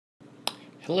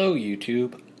Hello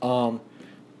YouTube.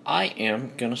 I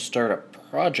am gonna start a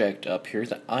project up here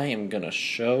that I am gonna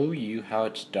show you how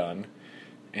it's done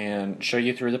and show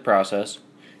you through the process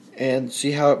and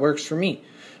see how it works for me.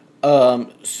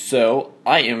 So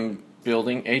I am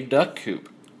building a duck coop.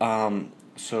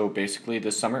 So basically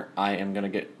this summer I am gonna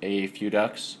get a few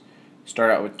ducks, start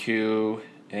out with 2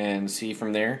 and see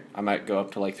from there. I might go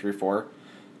up to like 3 or 4.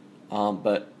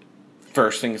 But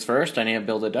first things first, I need to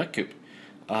build a duck coop.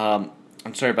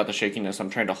 I'm sorry about the shakiness.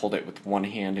 I'm trying to hold it with one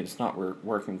hand and it's not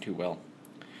working too well.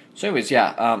 So anyways,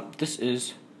 yeah, this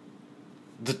is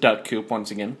the duck coop once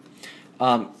again.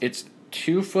 It's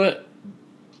 2 foot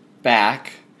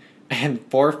back and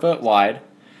 4 foot wide.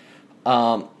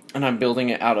 And I'm building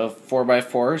it out of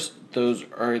 4x4s. Those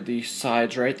are the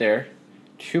sides right there.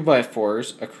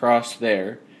 2x4s across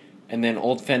there. And then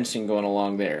old fencing going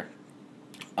along there.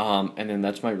 And then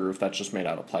that's my roof. That's just made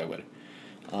out of plywood.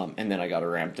 And then I got a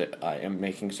ramp that I am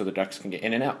making so the ducks can get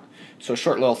in and out. So a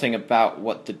short little thing about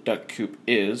what the duck coop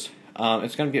is.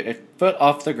 It's going to be a foot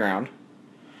off the ground.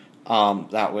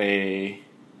 That way,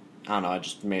 I don't know, I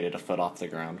just made it a foot off the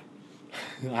ground.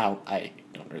 I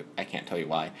can't tell you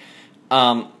why.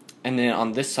 And then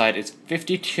on this side it's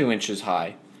 52 inches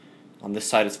high. On this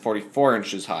side it's 44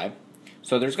 inches high.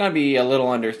 So there's going to be a little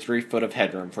under 3 foot of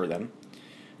headroom for them.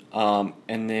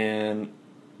 And then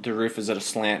the roof is at a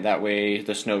slant, that way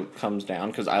the snow comes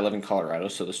down, because I live in Colorado,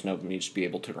 so the snow needs to be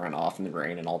able to run off in the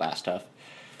rain and all that stuff.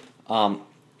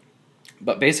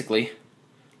 But basically,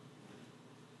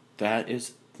 that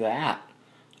is that.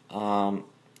 I don't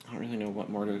really know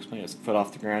what more to explain. It's a foot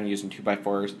off the ground using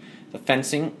 2x4s. The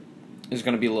fencing is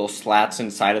going to be little slats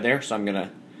inside of there, so I'm going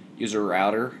to use a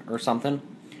router or something,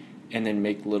 and then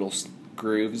make little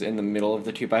grooves in the middle of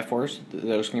the 2x4s.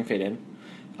 Those can fit in.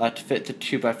 To fit the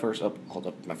 2x4s, oh, hold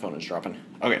up, my phone is dropping.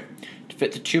 Okay, to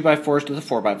fit the 2x4s to the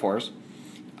 4x4s,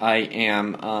 I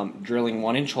am drilling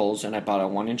 1-inch holes, and I bought a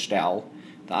 1-inch dowel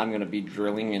that I'm going to be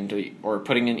drilling into, or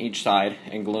putting in each side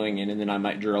and gluing in, and then I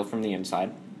might drill from the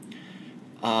inside.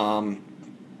 And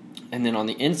then on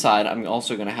the inside, I'm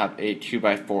also going to have a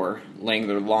 2x4 laying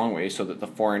the long way so that the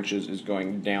 4 inches is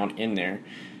going down in there,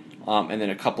 and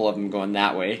then a couple of them going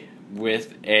that way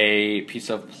with a piece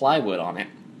of plywood on it.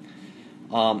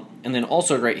 And then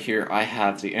also right here I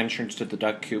have the entrance to the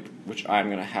duck coop, which I'm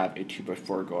going to have a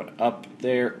 2x4 going up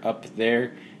there,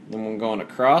 and then one going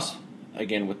across,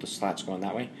 again with the slats going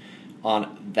that way.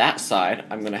 On that side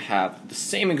I'm going to have the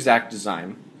same exact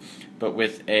design, but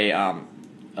with an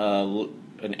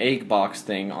egg box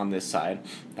thing on this side.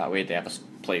 That way they have a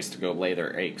place to go lay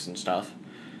their eggs and stuff.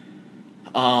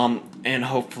 And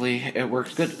hopefully it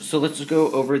works good. So let's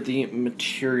go over the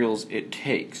materials it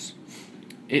takes.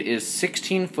 It is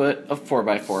 16 foot of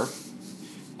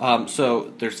 4x4.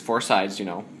 So there's 4 sides, you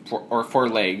know, 4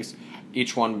 legs,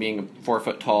 each one being 4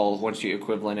 foot tall. Once you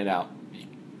equivalent it out,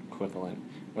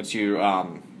 once you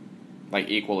like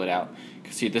equal it out.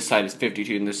 Cause see, this side is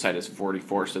 52 and this side is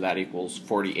 44, so that equals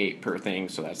 48 per thing.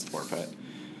 So that's 4 foot.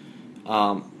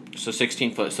 So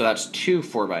 16 foot. So that's 2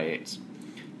 4x8s.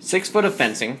 6 foot of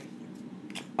fencing.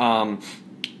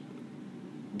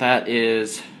 That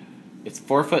is, it's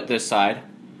 4 foot this side,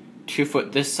 2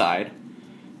 foot this side,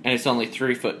 and it's only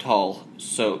 3 foot tall,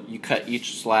 so you cut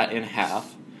each slat in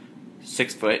half.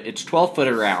 6 foot, it's 12 foot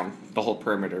around the whole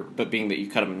perimeter, but being that you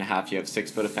cut them in half, you have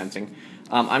 6 foot of fencing.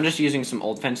 I'm just using some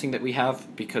old fencing that we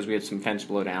have because we had some fence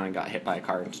blow down and got hit by a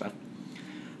car and stuff.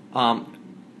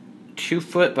 2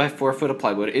 foot by 4 foot of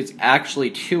plywood. It's actually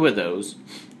 2 of those,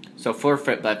 so 4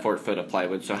 foot by 4 foot of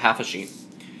plywood, so half a sheet.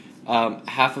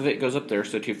 Half of it goes up there,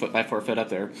 so 2 foot by 4 foot up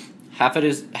there. Half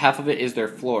of it is their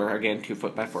floor, again 2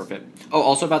 foot by 4 foot. Oh,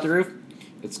 also about the roof,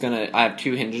 I have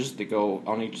 2 hinges that go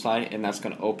on each side, and that's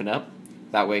gonna open up.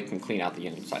 That way it can clean out the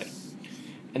inside.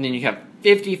 And then you have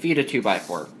 50 feet of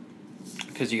 2x4,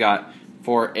 because you got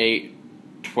 4, 8,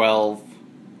 12,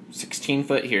 16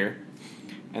 foot here,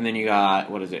 and then you got,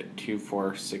 what is it, 2,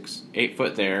 4, 6, 8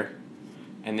 foot there,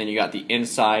 and then you got the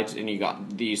insides, and you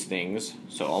got these things,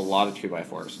 so a lot of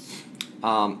 2x4s.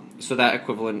 So that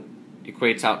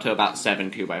equates out to about 7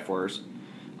 2x4s,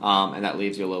 and that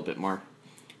leaves you a little bit more.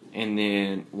 And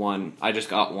then I just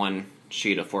got 1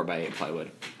 sheet of 4x8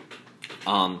 plywood.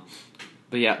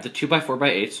 But yeah, the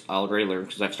 2x4x8s I already learned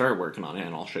because I've started working on it,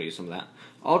 and I'll show you some of that.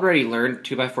 I already learned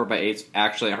 2x4x8s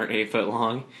actually aren't 8 foot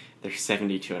long; they're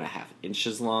 72.5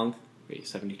 inches long. Wait,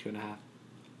 72.5?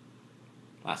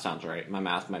 That sounds right. My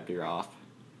math might be off.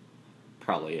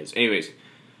 Probably is. Anyways,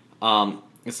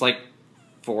 it's like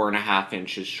 4.5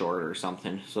 inches short or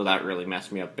something, so that really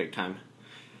messed me up big time.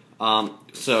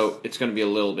 So it's going to be a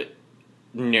little bit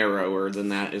narrower than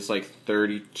that. It's like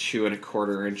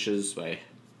 32.25 inches by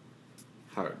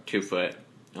 2 foot.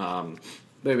 But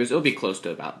it'll be close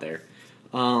to about there.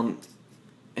 And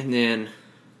then,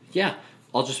 yeah,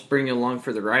 I'll just bring you along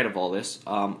for the ride of all this.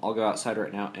 I'll go outside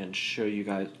right now and show you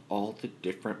guys all the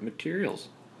different materials.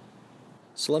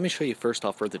 So let me show you first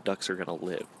off where the ducks are going to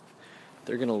live.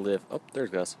 They're going to live, oh, there's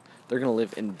Gus. They're going to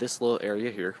live in this little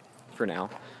area here for now.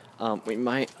 We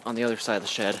might, on the other side of the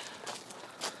shed,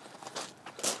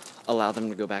 allow them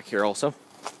to go back here also.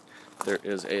 There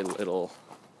is a little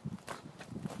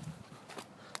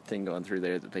thing going through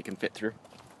there that they can fit through.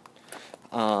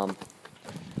 But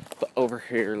over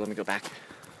here, let me go back.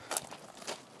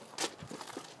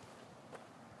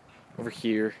 Over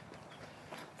here,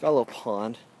 got a little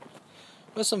pond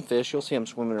with some fish. You'll see them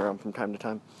swimming around from time to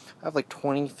time. I have like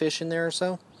 20 fish in there or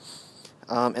so.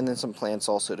 And then some plants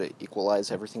also to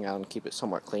equalize everything out and keep it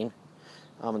somewhat clean.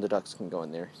 And the ducks can go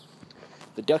in there.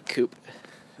 The duck coop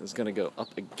is going to go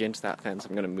up against that fence.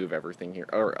 I'm going to move everything here.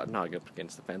 Or not up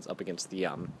against the fence, up against the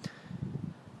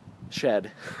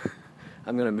shed.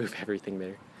 I'm going to move everything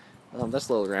there. That's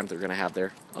the little ramp they're going to have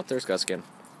there. Oh, there's Gus again.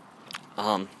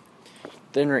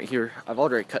 Then right here, I've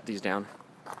already cut these down.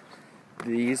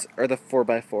 These are the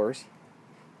 4x4s.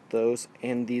 Those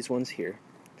and these ones here.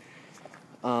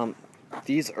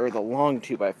 These are the long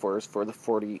 2x4s for the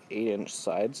 48-inch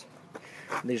sides.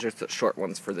 These are the short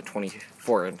ones for the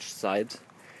 24-inch sides.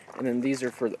 And then these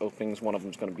are for the openings. One of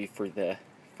them is going to be for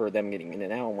them getting in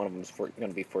and out, and one of them is going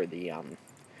to be for the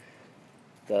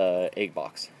egg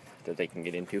box that they can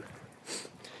get into.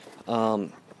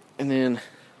 And then,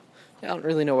 yeah, I don't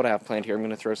really know what I have planned here. I'm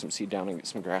going to throw some seed down and get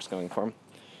some grass going for them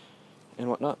and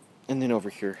whatnot. And then over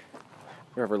here,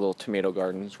 we have our little tomato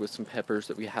gardens with some peppers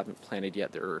that we haven't planted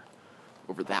yet. They're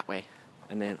over that way.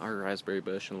 And then our raspberry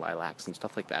bush and lilacs and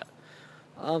stuff like that.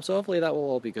 So hopefully that will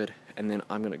all be good. And then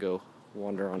I'm going to go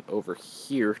wander on over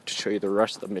here to show you the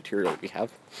rest of the material we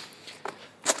have.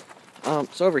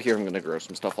 So over here I'm going to grow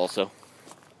some stuff also.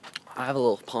 I have a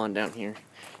little pond down here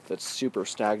that's super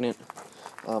stagnant.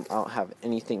 I don't have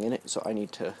anything in it, so I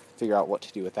need to figure out what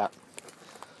to do with that.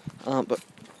 But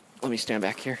let me stand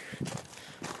back here.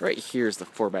 Right here is the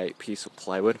 4x8 piece of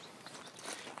plywood.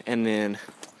 And then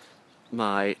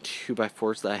my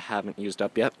 2x4s that I haven't used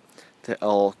up yet, that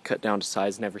I'll cut down to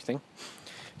size and everything.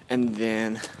 And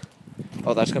then,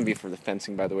 oh, that's going to be for the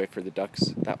fencing, by the way, for the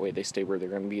ducks. That way they stay where they're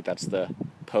going to be. That's the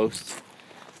posts.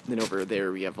 And then over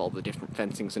there we have all the different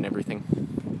fencings and everything.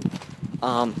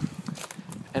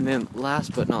 And then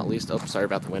last but not least, oh, sorry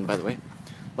about the wind, by the way.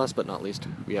 Last but not least,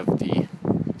 we have the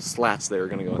slats that are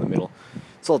going to go in the middle.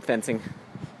 It's old fencing.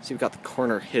 So you've got the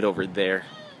corner hid over there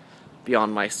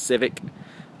beyond my Civic.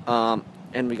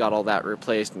 And we got all that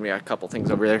replaced, and we got a couple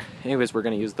things over there. Anyways, we're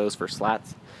going to use those for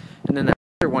slats. And then that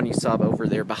other one you saw over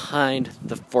there behind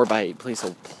the 4x8 piece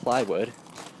of plywood,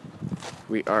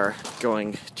 we are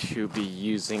going to be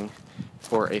using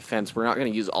for a fence. We're not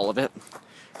going to use all of it.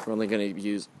 We're only going to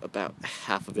use about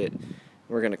half of it.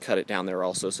 We're going to cut it down there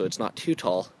also so it's not too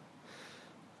tall.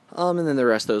 And then the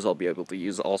rest of those I'll be able to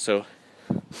use also.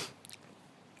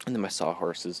 And then my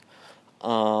sawhorses.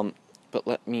 But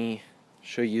let me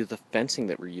show you the fencing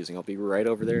that we're using. I'll be right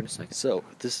over there in a second. So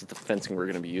this is the fencing we're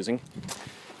going to be using.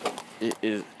 It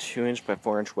is 2-inch by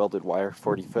 4-inch welded wire,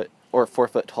 40 foot or 4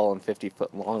 foot tall and 50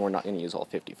 foot long. We're not going to use all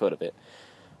 50 foot of it.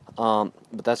 But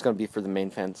that's going to be for the main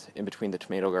fence in between the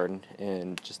tomato garden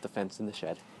and just the fence in the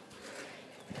shed.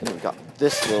 And then we've got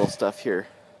this little stuff here,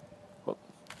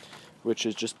 which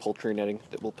is just poultry netting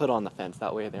that we'll put on the fence.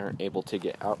 That way they aren't able to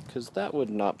get out, because that would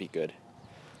not be good.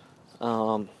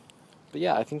 But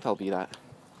yeah, I think that'll be that.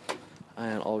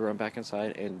 And I'll run back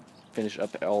inside and finish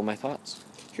up all my thoughts.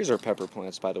 Here's our pepper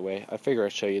plants, by the way. I figure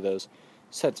I'd show you those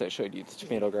since I showed you the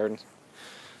tomato gardens.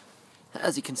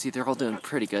 As you can see, they're all doing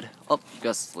pretty good. Oh,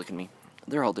 Gus is looking at me.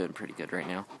 They're all doing pretty good right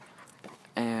now.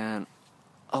 And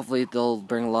hopefully they'll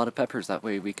bring a lot of peppers. That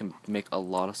way we can make a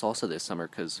lot of salsa this summer,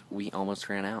 because we almost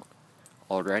ran out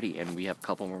already, and we have a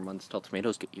couple more months till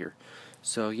tomatoes get here.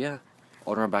 So yeah,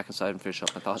 I'll run back inside and finish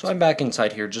up my thoughts. So I'm back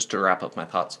inside here just to wrap up my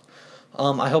thoughts.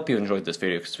 I hope you enjoyed this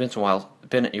video, because it's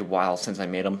been a while since I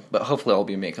made them, but hopefully I'll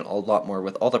be making a lot more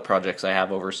with all the projects I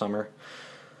have over summer.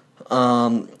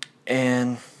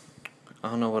 And I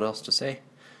don't know what else to say.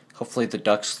 Hopefully the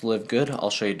ducks live good. I'll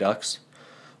show you ducks.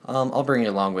 I'll bring you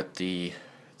along with the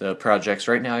projects.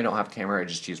 Right now I don't have a camera, I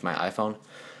just use my iPhone.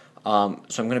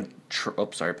 So I'm going to,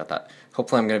 sorry about that.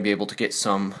 Hopefully I'm going to be able to get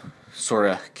some sort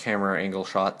of camera angle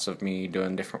shots of me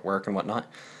doing different work and whatnot,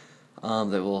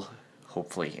 that will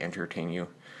hopefully entertain you.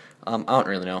 I don't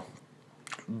really know,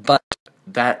 but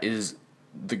that is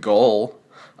the goal.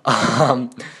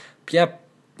 Yeah,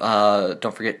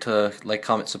 don't forget to like,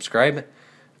 comment, subscribe,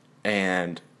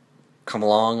 and come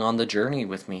along on the journey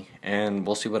with me, and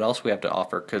we'll see what else we have to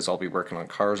offer. Because I'll be working on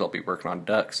cars, I'll be working on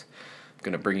ducks. I'm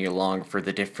gonna bring you along for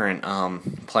the different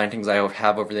plantings I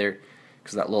have over there.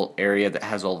 Because that little area that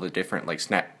has all the different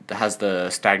that has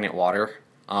the stagnant water,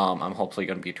 I'm hopefully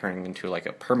gonna be turning into like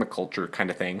a permaculture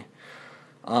kind of thing.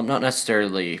 Not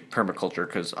necessarily permaculture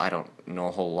because I don't know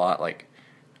a whole lot. Like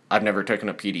I've never taken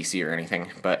a PDC or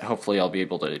anything, but hopefully I'll be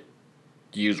able to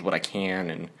use what I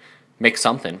can and make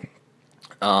something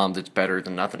that's better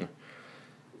than nothing.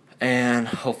 And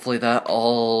hopefully that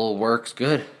all works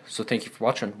good. So thank you for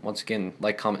watching. Once again,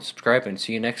 like, comment, subscribe, and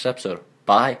see you next episode.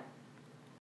 Bye.